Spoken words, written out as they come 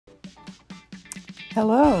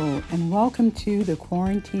Hello, and welcome to the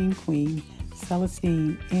Quarantine Queen,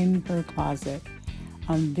 Celestine, in her closet.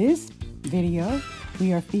 On this video,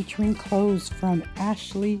 we are featuring clothes from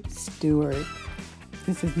Ashley Stewart.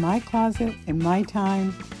 This is my closet and my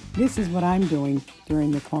time. This is what I'm doing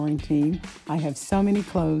during the quarantine. I have so many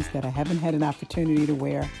clothes that I haven't had an opportunity to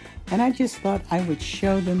wear, and I just thought I would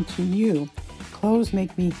show them to you. Clothes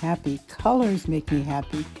make me happy. Colors make me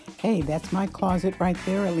happy. Hey, that's my closet right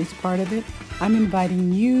there, at least part of it. I'm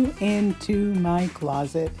inviting you into my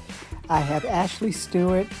closet. I have Ashley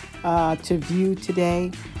Stewart to view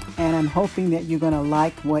today, and I'm hoping that you're going to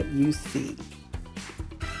like what you see.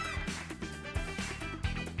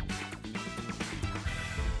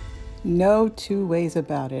 No two ways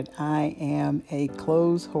about it. I am a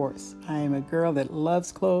clothes horse. I am a girl that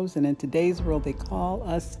loves clothes, and in today's world, they call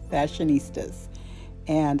us fashionistas.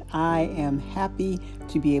 And I am happy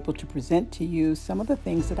to be able to present to you some of the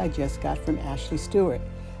things that I just got from Ashley Stewart.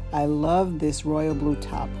 I love this royal blue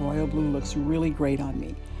top. Royal blue looks really great on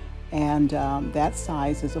me. And that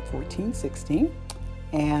size is a 14-16.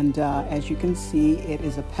 And as you can see, it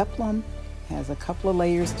is a peplum, has a couple of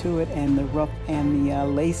layers to it, and the ruff and the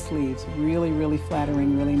lace sleeves, really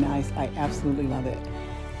flattering, really nice. I absolutely love it.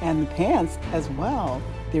 And the pants as well,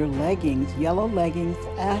 they're leggings, yellow leggings,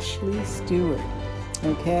 Ashley Stewart.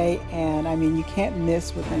 Okay, and I mean, you can't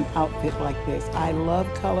miss with an outfit like this. I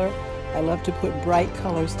love color. I love to put bright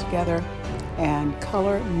colors together, and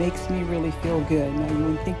color makes me really feel good. Now,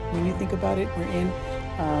 when you think about it, we're in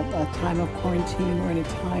a time of quarantine. We're in a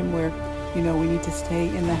time where, we need to stay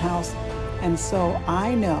in the house. And so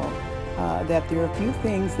I know that there are a few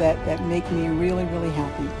things that make me really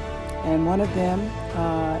happy. And one of them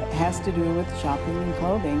has to do with shopping and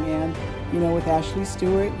clothing. And with Ashley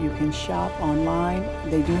Stewart, you can shop online.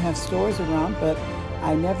 They do have stores around, but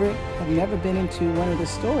I have never been into one of the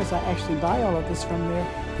stores. I actually buy all of this from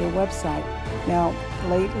their website. Now,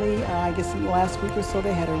 lately, I guess in the last week or so,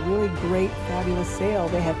 they had a really great, fabulous sale.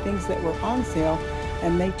 They had things that were on sale,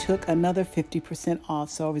 and they took another 50% off.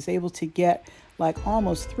 So I was able to get like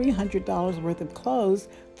almost $300 worth of clothes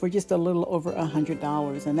for just a little over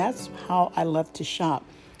 $100. And that's how I love to shop.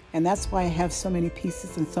 And that's why I have so many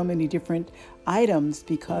pieces and so many different items,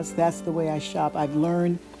 because that's the way I shop. I've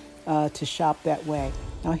learned to shop that way.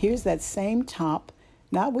 Now here's that same top,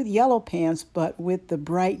 not with yellow pants, but with the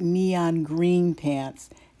bright neon green pants.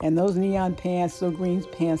 And those neon pants, those green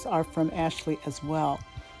pants are from Ashley as well.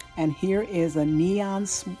 And here is a neon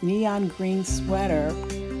green sweater,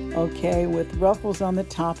 okay, with ruffles on the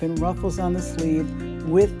top and ruffles on the sleeve,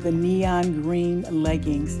 with the neon green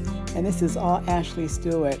leggings. And this is all Ashley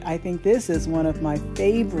Stewart. I think this is one of my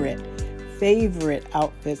favorite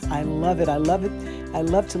outfits. I love it. I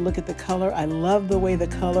love to look at the color. I love the way the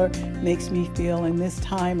color makes me feel in this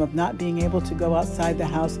time of not being able to go outside the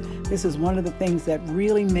house. This is one of the things that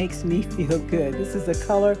really makes me feel good. This is a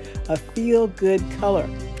color, a feel-good color,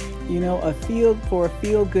 a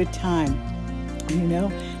feel-good time,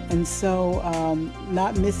 And so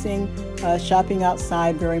not missing shopping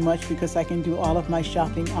outside very much, because I can do all of my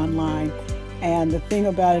shopping online. And the thing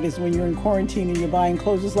about it is, when you're in quarantine and you're buying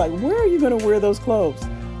clothes, it's like, where are you going to wear those clothes?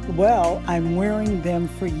 Well, I'm wearing them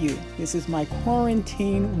for you. This is my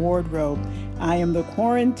quarantine wardrobe. I am the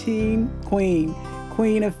quarantine queen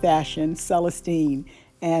of fashion, Celestine.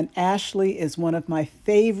 And Ashley is one of my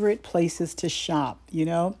favorite places to shop.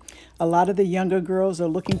 A lot of the younger girls are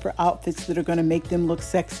looking for outfits that are going to make them look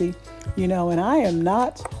sexy, and I am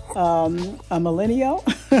not a millennial.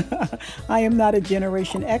 I am not a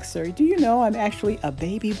Generation Xer. Do you know I'm actually a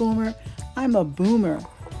baby boomer? I'm a boomer.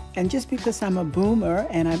 And just because I'm a boomer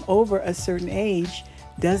and I'm over a certain age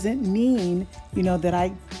doesn't mean, that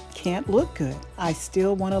I can't look good. I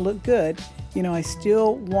still want to look good. I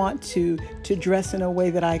still want to dress in a way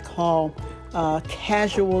that I call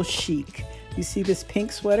casual chic. You see this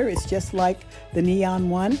pink sweater? It's just like the neon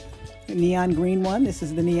green one. This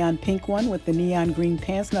is the neon pink one with the neon green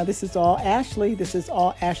pants. Now, this is all Ashley. This is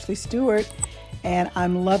all Ashley Stewart, and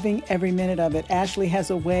I'm loving every minute of it. Ashley has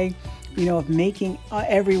a way, of making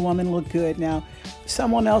every woman look good. Now,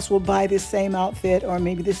 someone else will buy this same outfit or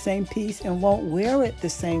maybe the same piece and won't wear it the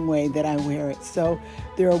same way that I wear it. So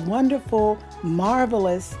there are wonderful,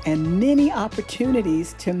 marvelous, and many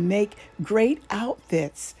opportunities to make great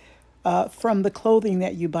outfits from the clothing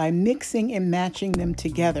that you buy, mixing and matching them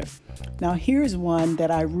together. Now, here's one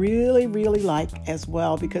that I really like as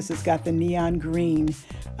well, because it's got the neon green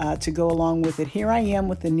to go along with it. Here I am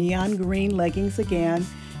with the neon green leggings again,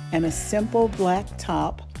 and a simple black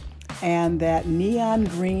top, and that neon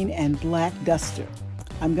green and black duster.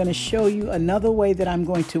 I'm going to show you another way that I'm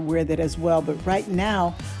going to wear that as well. But right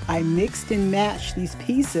now, I mixed and matched these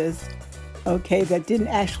pieces, okay, that didn't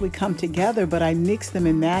actually come together, but I mixed them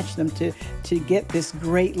and matched them to get this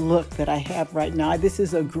great look that I have right now. This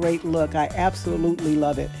is a great look. I absolutely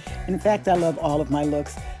love it. In fact, I love all of my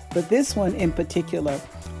looks, but this one in particular.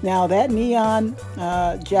 Now that neon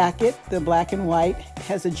jacket, the black and white,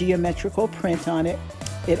 has a geometrical print on it.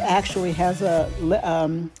 It actually has a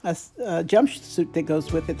jumpsuit that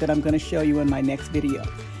goes with it that I'm going to show you in my next video.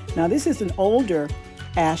 Now this is an older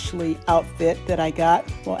Ashley outfit that I got.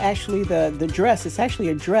 Well, actually the dress, it's actually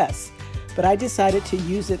a dress, but I decided to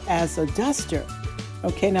use it as a duster.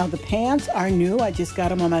 Okay, now the pants are new. I just got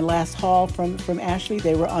them on my last haul from Ashley.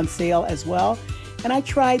 They were on sale as well. And I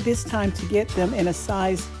tried this time to get them in a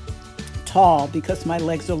size tall because my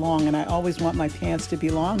legs are long and I always want my pants to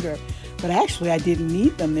be longer. But actually I didn't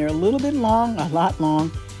need them. They're a little bit long, a lot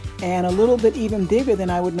long, and a little bit even bigger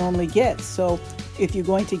than I would normally get. So if you're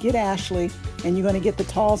going to get Ashley and you're going to get the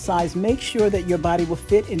tall size, make sure that your body will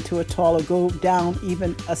fit into a tall or go down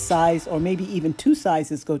even a size, or maybe even 2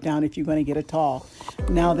 sizes go down if you're going to get a tall.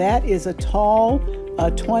 Now that is a tall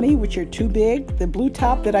 20, which are too big. The blue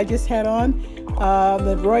top that I just had on,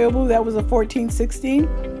 the royal blue, that was a 14, 16.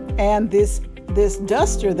 And this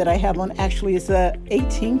duster that I have on actually is a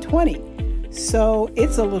 18, 20. So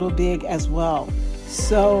it's a little big as well.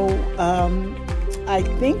 So I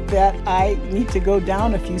think that I need to go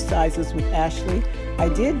down a few sizes with Ashley. I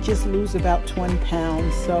did just lose about 20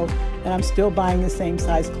 pounds, and I'm still buying the same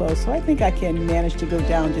size clothes. So I think I can manage to go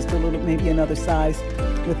down just a little, maybe another size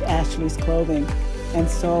with Ashley's clothing. And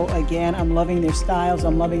so again, I'm loving their styles,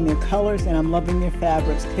 I'm loving their colors, and I'm loving their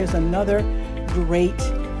fabrics. Here's another great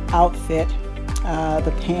outfit.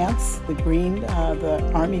 The pants, the green,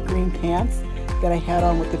 the army green pants that I had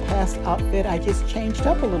on with the past outfit, I just changed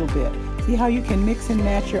up a little bit. See how you can mix and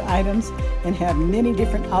match your items and have many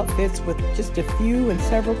different outfits with just a few and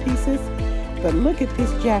several pieces? But look at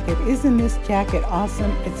this jacket. Isn't this jacket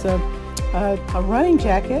awesome? It's a running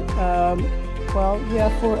jacket. Well, yeah,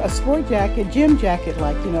 for a sport jacket, gym jacket,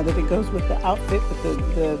 like, you know, that it goes with the outfit, with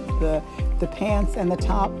the pants and the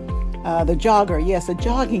top. The jogger, yes, a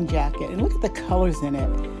jogging jacket. And look at the colors in it.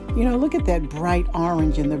 You know, look at that bright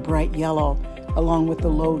orange and the bright yellow along with the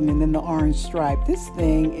loading and then the orange stripe. This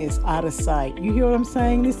thing is out of sight. You hear what I'm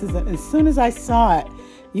saying? This is, as soon as I saw it,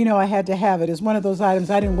 you know, I had to have it. It's one of those items,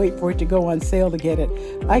 I didn't wait for it to go on sale to get it.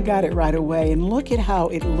 I got it right away. And look at how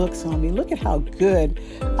it looks on me. Look at how good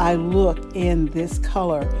I look in this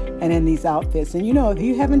color and in these outfits. And you know, if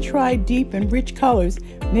you haven't tried deep and rich colors,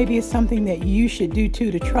 maybe it's something that you should do too,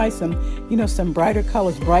 to try some, you know, some brighter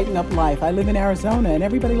colors, brighten up life. I live in Arizona and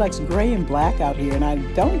everybody likes gray and black out here, and I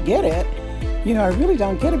don't get it. You know, I really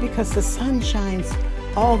don't get it because the sun shines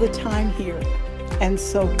all the time here. And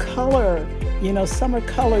so color, you know, summer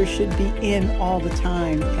colors should be in all the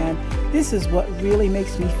time. And this is what really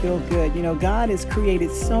makes me feel good. You know, God has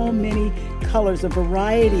created so many colors, a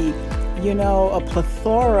variety, you know, a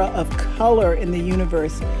plethora of color in the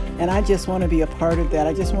universe. And I just want to be a part of that.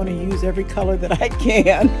 I just want to use every color that I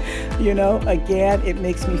can. You know, again, it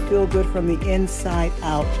makes me feel good from the inside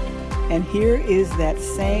out. And here is that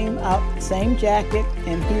same jacket,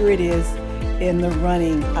 and here it is in the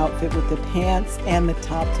running outfit with the pants and the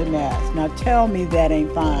top to match. Now tell me that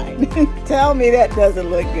ain't fine. Tell me that doesn't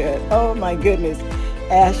look good. Oh my goodness.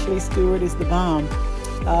 Ashley Stewart is the bomb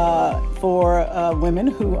for women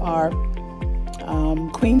who are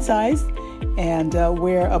queen size and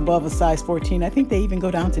wear above a size 14. I think they even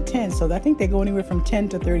go down to 10. So I think they go anywhere from 10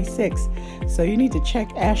 to 36. So you need to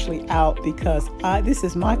check Ashley out, because this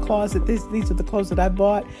is my closet. These are the clothes that I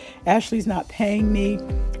bought. Ashley's not paying me,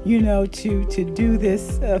 you know, to do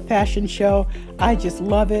this fashion show. I just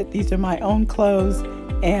love it. These are my own clothes,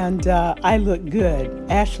 and I look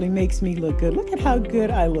good. Ashley makes me look good. Look at how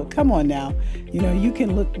good I look. Come on now. You know, you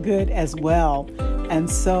can look good as well. And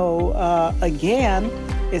so again,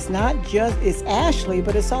 it's not just, it's Ashley,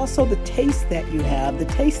 but it's also the taste that you have,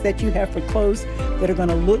 for clothes that are going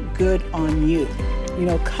to look good on you. You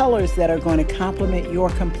know, colors that are going to complement your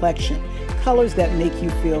complexion, colors that make you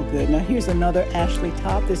feel good. Now here's another Ashley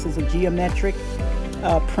top. This is a geometric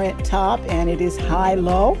print top, and it is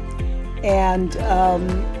high-low. And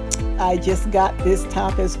I just got this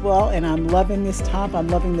top as well, and I'm loving this top. I'm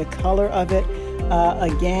loving the color of it.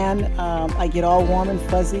 Again, I get all warm and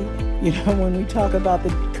fuzzy, you know, when we talk about the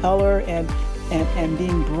color and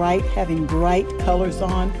being bright, having bright colors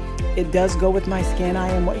on. It does go with my skin. I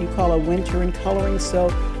am what you call a winter in coloring, so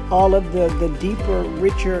all of the deeper,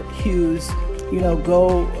 richer hues, you know,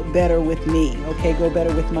 go better with me, okay, go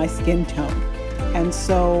better with my skin tone. And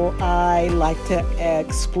so I like to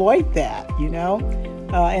exploit that,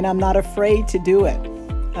 and I'm not afraid to do it.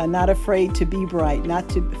 Not afraid to be bright, not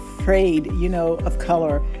to afraid, of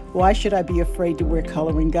color. Why should I be afraid to wear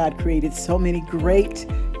color when God created so many great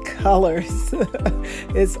colors?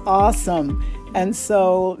 It's awesome. And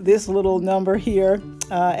so this little number here,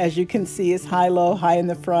 as you can see, is high-low, high in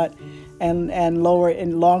the front and lower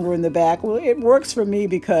and longer in the back. Well, it works for me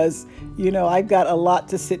because, I've got a lot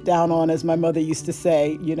to sit down on, as my mother used to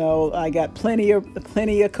say. I got plenty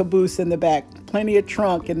of caboose in the back, plenty of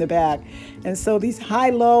trunk in the back. And so these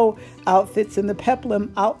high-low outfits and the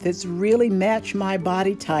peplum outfits really match my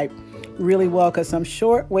body type really well, because I'm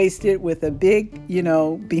short-waisted with a big,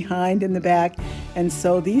 behind in the back. And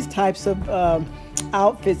so these types of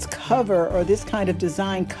outfits cover, or this kind of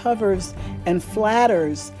design covers and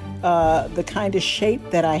flatters the kind of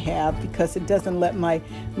shape that I have, because it doesn't let my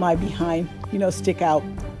behind, stick out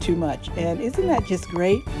too much. And isn't that just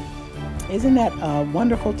great? Isn't that a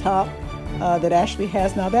wonderful top that Ashley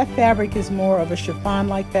has? Now that fabric is more of a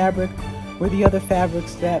chiffon-like fabric, where the other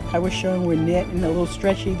fabrics that I was showing were knit and a little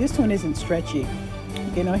stretchy. This one isn't stretchy.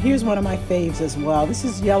 Here's one of my faves as well. This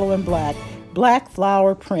is yellow and black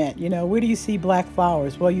flower print. Where do you see black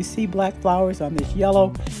flowers? Well, you see black flowers on this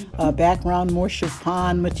yellow background, more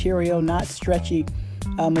chiffon material, not stretchy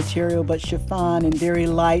material, but chiffon and very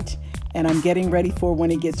light. And I'm getting ready for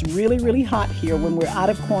when it gets really, really hot here, when we're out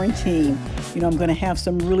of quarantine. I'm going to have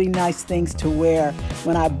some really nice things to wear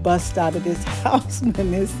when I bust out of this house,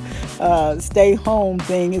 when this stay home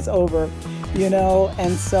thing is over,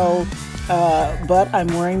 and so, but I'm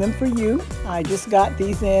wearing them for you. I just got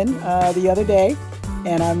these in the other day,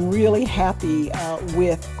 and I'm really happy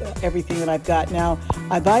with everything that I've got. Now,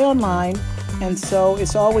 I buy online, and so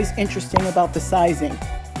it's always interesting about the sizing.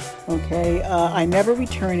 Okay, I never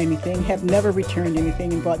return anything, have never returned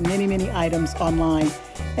anything, and bought many, many items online.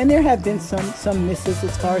 And there have been some misses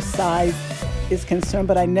as far as size is concerned,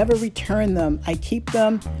 but I never return them. I keep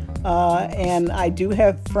them, and I do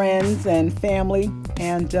have friends and family,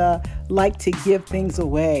 and like to give things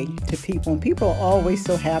away to people. And people are always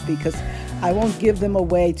so happy, because I won't give them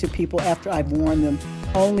away to people after I've worn them.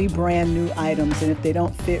 Only brand new items, and if they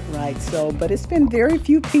don't fit right. So, but it's been very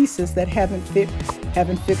few pieces that haven't fit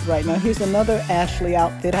right. Now here's another Ashley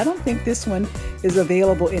outfit. I don't think this one is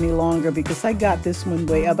available any longer, because I got this one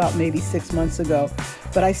about maybe 6 months ago,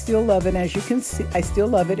 but I still love it. As you can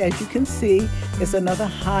see, it's another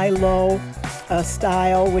high-low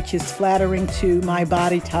style, which is flattering to my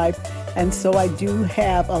body type, and so I do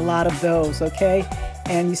have a lot of those. Okay.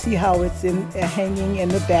 And you see how it's hanging in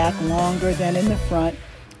the back longer than in the front.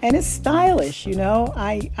 And it's stylish,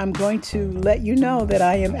 I'm going to let you know that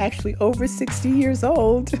I am actually over 60 years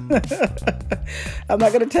old. I'm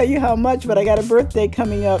not going to tell you how much, but I got a birthday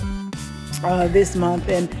coming up this month.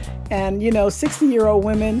 And 60-year-old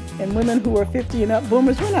women and women who are 50 and up,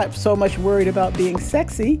 boomers, we're not so much worried about being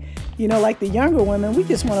sexy. Like the younger women, we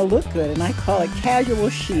just want to look good. And I call it casual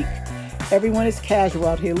chic. Everyone is casual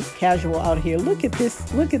out here. Look at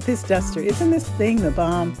this duster. Isn't this thing the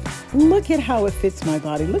bomb? Look at how it fits my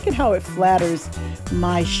body. Look at how it flatters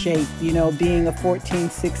my shape, being a 14,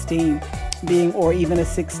 16, or even a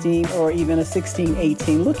 16, or even a 16,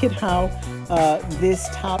 18. Look at how this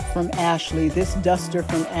top from Ashley, this duster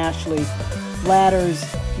from Ashley, flatters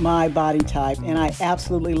my body type, and I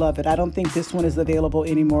absolutely love it. I don't think this one is available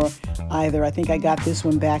anymore either. I think I got this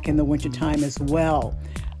one back in the wintertime as well.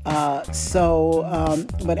 But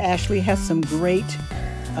Ashley has some great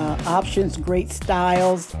options, great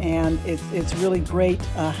styles, and it's really great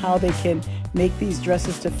how they can make these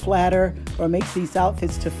dresses to flatter, or make these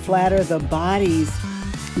outfits to flatter the bodies,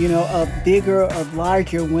 of bigger or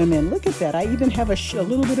larger women. Look at that. I even have a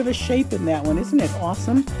little bit of a shape in that one. Isn't it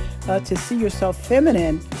awesome to see yourself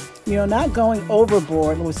feminine, not going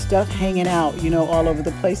overboard with stuff hanging out, all over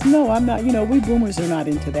the place. No, I'm not. We boomers are not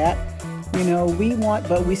into that.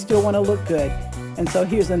 But we still want to look good. And so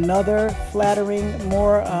here's another flattering,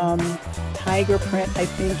 more tiger print, I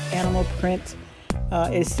think, animal print.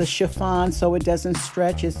 It's the chiffon, so it doesn't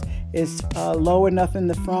stretch. It's low enough in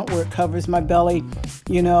the front where it covers my belly,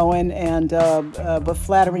 but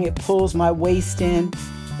flattering. It pulls my waist in,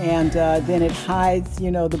 and then it hides,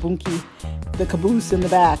 the caboose in the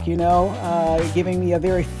back, giving me a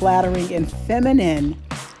very flattering and feminine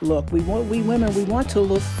look. We women, we want to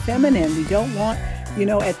look feminine. We don't want,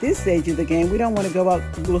 at this stage of the game, we don't want to go out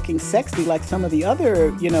looking sexy like some of the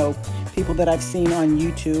other, people that I've seen on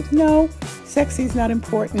YouTube. No, sexy is not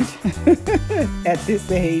important at this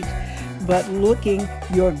age, but looking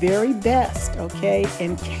your very best, okay?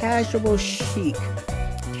 And casual chic.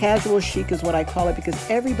 Casual chic is what I call it, because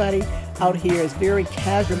everybody out here is very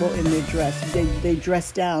casual in their dress. They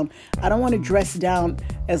dress down. I don't want to dress down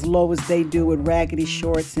as low as they do with raggedy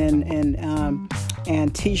shorts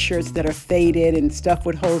and t-shirts that are faded and stuff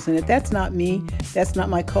with holes in it. That's not me. That's not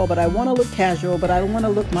my code. But I want to look casual, but I want to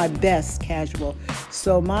look my best casual.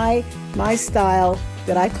 So my style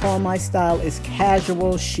that I call my style is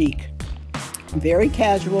casual chic. Very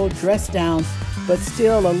casual, dressed down, but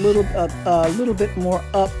still a little bit more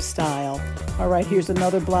up style. All right, here's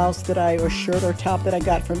another blouse or shirt or top that I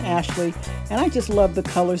got from Ashley, and I just love the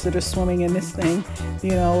colors that are swimming in this thing.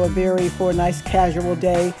 You know, for a nice casual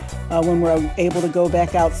day when we're able to go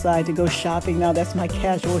back outside to go shopping. Now that's my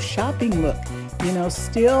casual shopping look. You know,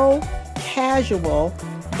 still casual,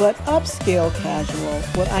 but upscale casual,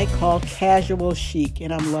 what I call casual chic,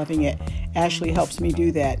 and I'm loving it. Ashley helps me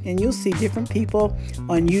do that. And you'll see different people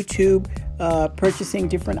on YouTube purchasing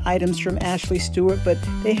different items from Ashley Stewart, but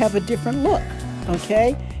they have a different look,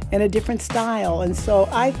 okay, and a different style. And so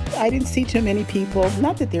I didn't see too many people,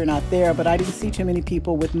 not that they're not there, but I didn't see too many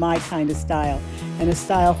people with my kind of style, and a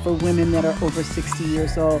style for women that are over 60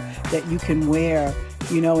 years old that you can wear,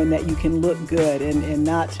 you know, and that you can look good and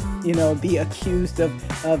not, you know, be accused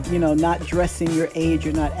of, you know, not dressing your age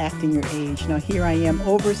or not acting your age. Now here I am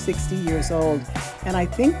over 60 years old, and I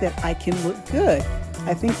think that I can look good.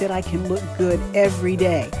 I think that I can look good every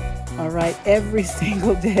day. All right, every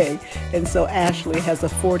single day. And so Ashley has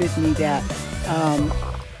afforded me that.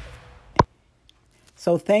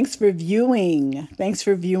 So thanks for viewing. Thanks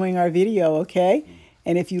for viewing our video, okay?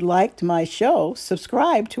 And if you liked my show,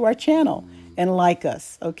 subscribe to our channel and like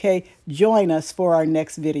us, okay? Join us for our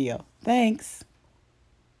next video. Thanks.